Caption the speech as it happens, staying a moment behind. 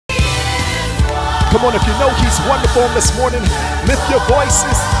Come on, if you know he's wonderful this morning, lift your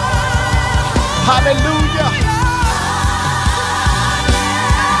voices. Hallelujah.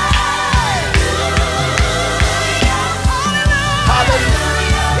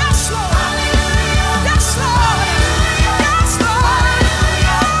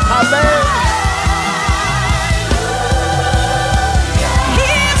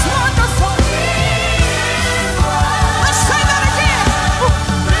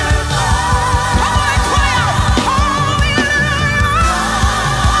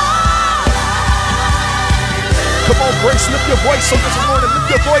 Come on, Grace, lift your voice on this morning. Lift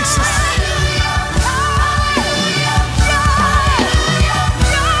your voices.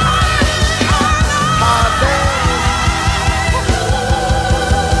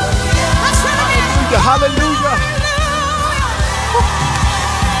 Hallelujah, hallelujah.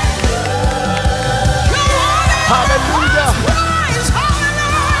 Hallelujah.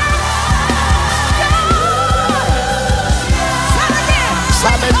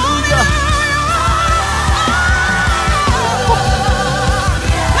 Hallelujah.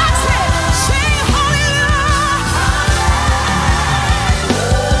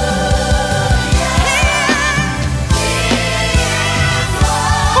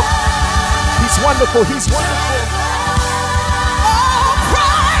 Wonderful, he's wonderful. All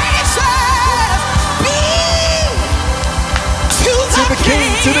praises be to the King,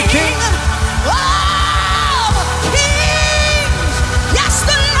 to the King. Oh, King, yes,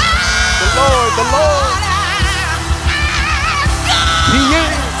 the Lord, the Lord. He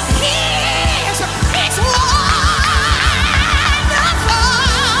is. He is wonderful.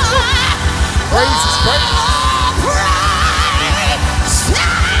 Praise his praise.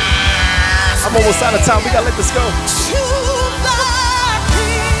 I'm almost out of time. We gotta let this go.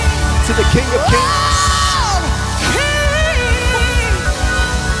 To the King of Kings.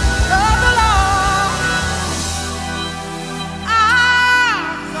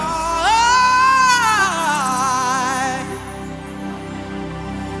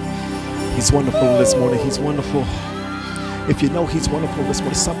 He's wonderful this morning. He's wonderful. If you know he's wonderful this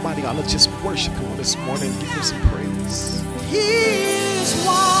morning, somebody ought to just worship him this morning. Give him some praise. He is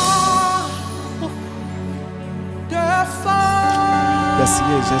wonderful. Yes, he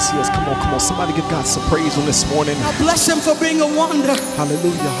is. Yes, he is. Come on, come on. Somebody give God some praise on this morning. Now bless him for being a wonder.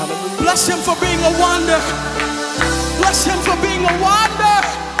 Hallelujah, hallelujah. Bless him for being a wonder. Bless him for being a wonder.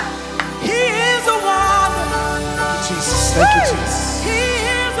 He is a wonder. Jesus, thank you, Jesus.